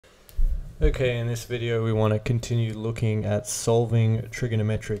Okay, in this video we want to continue looking at solving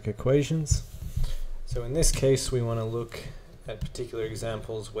trigonometric equations. So in this case we want to look at particular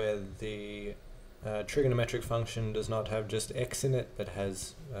examples where the trigonometric function does not have just x in it but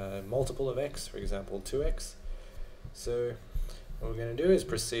has a multiple of x, for example 2x. So what we're going to do is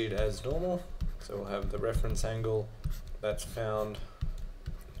proceed as normal. So we'll have the reference angle that's found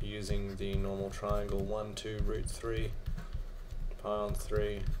using the normal triangle 1, 2, root 3, pi on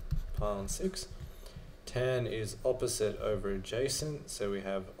 3, pi on 6. Tan is opposite over adjacent, so we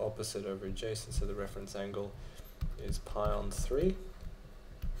have opposite over adjacent, so the reference angle is pi on 3.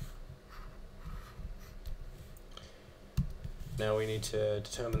 Now we need to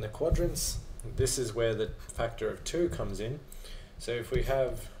determine the quadrants. This is where the factor of 2 comes in. So if we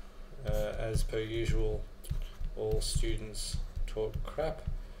have, as per usual, all students talk crap,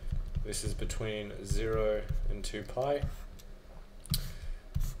 this is between 0 and 2 pi.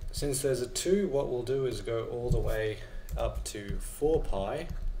 Since there's a 2, what we'll do is go all the way up to 4 pi.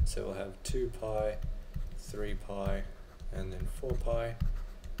 So we'll have 2 pi, 3 pi, and then 4 pi.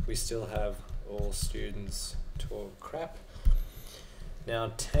 We still have all students talk crap.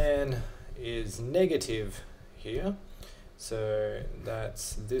 Now tan is negative here. So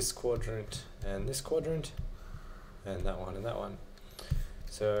that's this quadrant, and that one, and that one.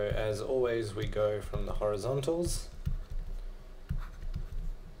 So as always, we go from the horizontals.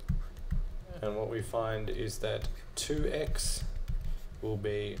 And what we find is that 2x will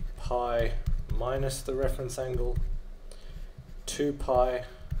be pi minus the reference angle, 2 pi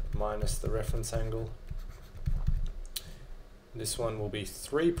minus the reference angle. This one will be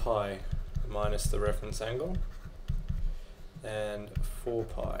 3 pi minus the reference angle, and 4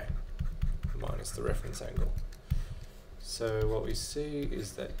 pi minus the reference angle. So what we see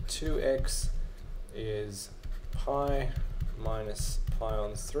is that 2x is pi minus pi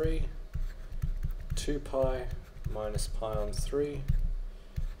on 3, 2 pi minus pi on 3,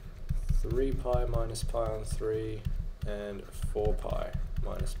 3 pi minus pi on 3, and 4 pi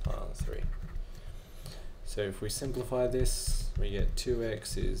minus pi on 3. So if we simplify this, we get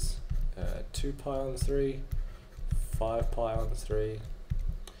 2x is 2 pi on 3, 5 pi on 3,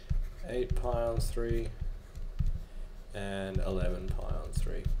 8 pi on 3, and 11 pi on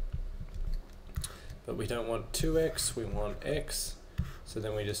 3. But we don't want 2x, we want x. So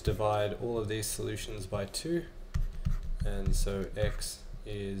then we just divide all of these solutions by 2, and so x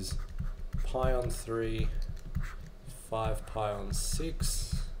is pi on 3, 5 pi on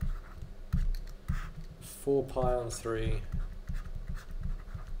 6, 4 pi on 3,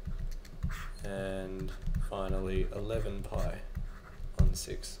 and finally 11 pi on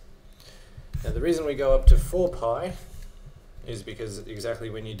 6. Now the reason we go up to 4 pi is because exactly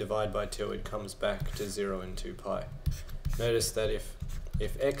when you divide by 2 it comes back to 0 and 2 pi. Notice that if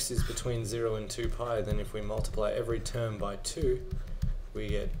x is between 0 and 2 pi, then if we multiply every term by 2, we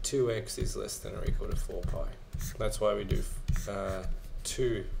get 2x is less than or equal to 4 pi. That's why we do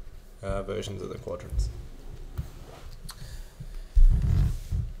two versions of the quadrants.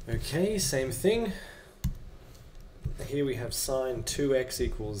 Okay, same thing. Here we have sine 2x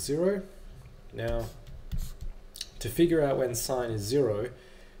equals 0. Now, to figure out when sine is 0,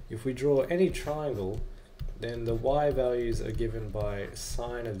 if we draw any triangle, then the y values are given by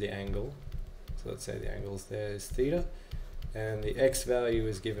sine of the angle. So let's say the angle there is theta, and the x value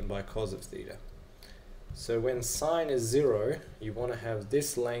is given by cos of theta. So when sine is 0, you want to have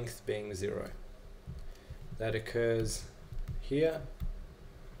this length being 0. That occurs here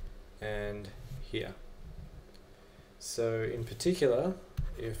and here. So in particular,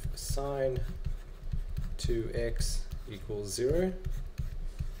 if sine 2x equals 0,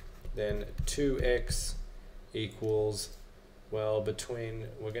 then 2x equals, well, between,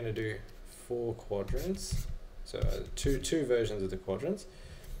 we're going to do 4 quadrants, so two versions of the quadrants,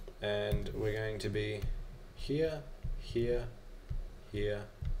 and we're going to be here, here, here,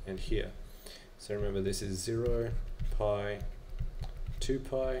 and here. So remember, this is 0, pi, 2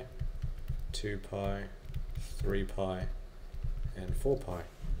 pi, 2 pi, 3 pi, and 4 pi.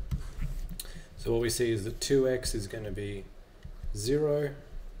 So what we see is that 2x is going to be 0,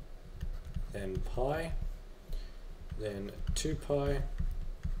 then pi, then 2 pi,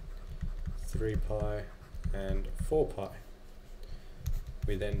 3 pi, and 4 pi.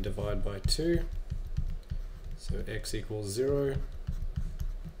 We then divide by 2, so x equals 0,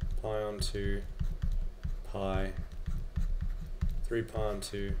 pi on 2, pi, 3 pi on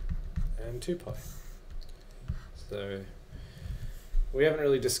 2, and 2 pi. So we haven't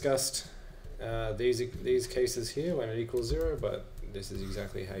really discussed these cases here when it equals 0, but this is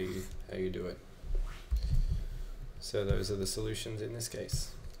exactly how you do it. So those are the solutions in this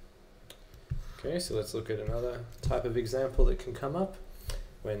case. Okay, so let's look at another type of example that can come up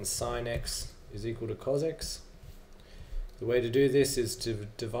when sine x is equal to cos x. The way to do this is to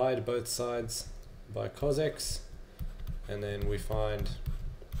divide both sides by cos x, and then we find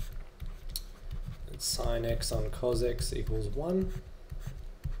that sine x on cos x equals 1.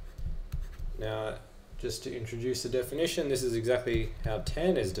 Now, just to introduce a definition, this is exactly how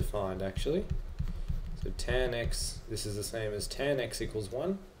tan is defined actually. So tan x, this is the same as tan x equals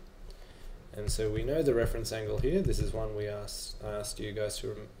 1. And so we know the reference angle here. This is one I asked you guys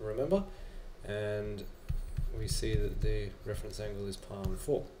to remember. And we see that the reference angle is pi on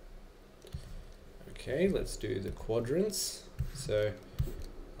 4. Okay, let's do the quadrants. So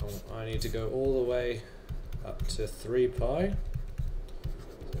I need to go all the way up to 3 pi.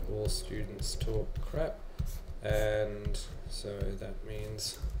 So all students talk crap. And so that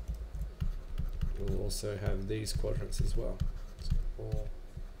means we'll also have these quadrants as well. So all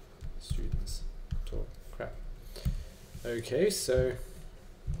students talk crap. Okay, so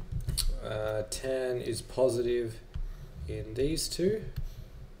tan is positive in these two.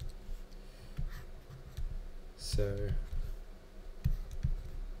 So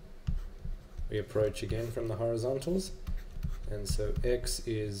we approach again from the horizontals, and so x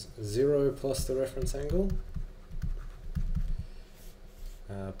is 0 plus the reference angle,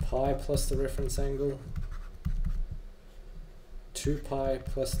 pi plus the reference angle, 2 pi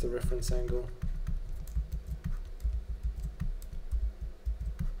plus the reference angle,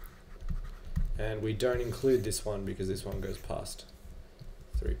 and we don't include this one because this one goes past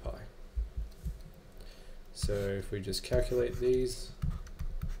 3 pi. So if we just calculate these,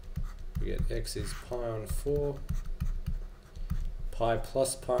 we get x is pi on 4, pi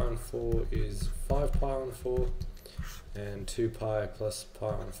plus pi on 4 is 5 pi on 4, and 2 pi plus pi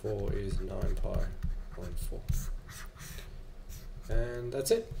on 4 is 9 pi on 4. And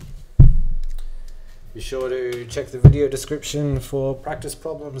that's it. Be sure to check the video description for practice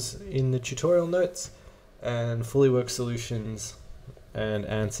problems in the tutorial notes, and fully worked solutions and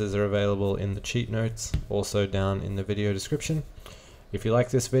answers are available in the cheat notes, also down in the video description. If you like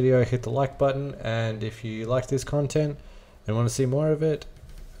this video, hit the like button, and if you like this content and want to see more of it,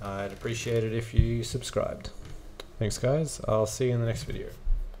 I'd appreciate it if you subscribed. Thanks guys, I'll see you in the next video.